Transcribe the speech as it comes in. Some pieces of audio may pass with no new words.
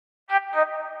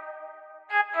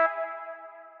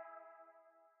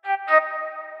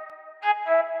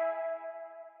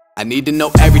I need to know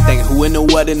everything, who and the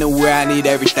what and the where, I need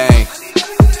everything.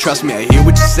 Trust me, I hear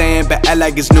what you're saying, but act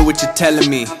like it's new what you're telling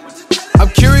me. I'm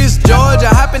curious, George, I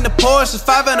hop in the Porsche,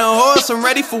 5 and a horse, I'm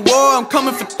ready for war, I'm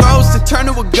coming for throats, to turn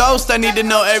to a ghost, I need to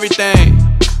know everything.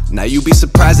 Now you be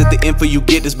surprised at the info you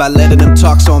get is by letting them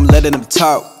talk, so I'm letting them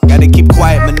talk. Gotta keep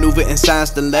quiet, maneuver in silence,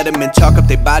 then let them in, talk up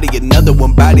their body, another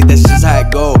one body, that's just how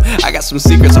it go. I got some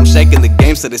secrets, I'm shaking the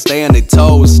game so they stay on their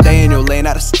toes. Stay in your lane,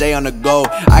 I to stay on the go.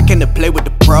 I came to play with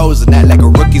the pros and act like a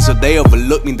rookie, so they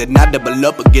overlook me, then I double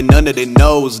up again, none of their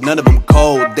nose. None of them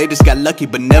cold, they just got lucky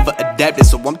but never adapted,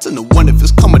 so I'm turning to one if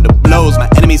it's coming to blows. My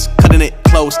enemies cutting it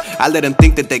close, I let them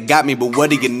think that they got me, but what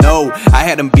do you know? I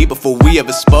had them beat before we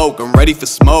ever spoke, I'm ready for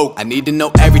smoke. I need to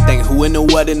know everything, who and the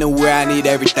what and the where, I need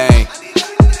everything.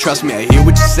 Trust me, I hear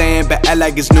what you're saying, but act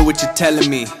like it's new what you're telling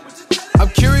me. I'm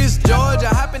curious, George,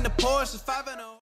 I hop in the Porsche, 5 and 0.